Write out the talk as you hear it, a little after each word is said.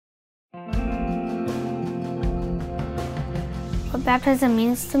What baptism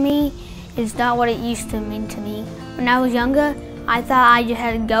means to me is not what it used to mean to me. When I was younger, I thought I just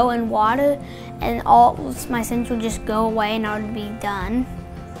had to go in water and all my sins would just go away and I would be done.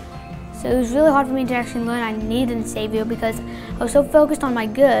 So it was really hard for me to actually learn I needed a Savior because I was so focused on my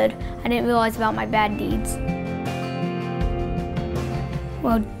good, I didn't realize about my bad deeds.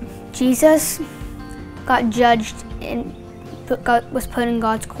 Well, Jesus got judged and was put in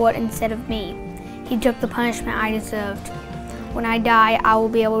God's court instead of me. He took the punishment I deserved. When I die, I will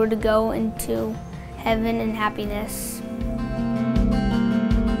be able to go into heaven in happiness.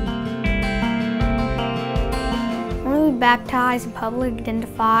 I want to be baptized and publicly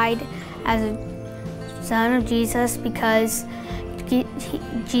identified as a son of Jesus because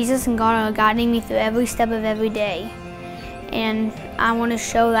Jesus and God are guiding me through every step of every day. And I want to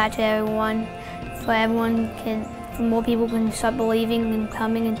show that to everyone, so more people can start believing and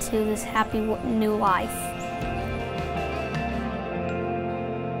coming into this happy new life.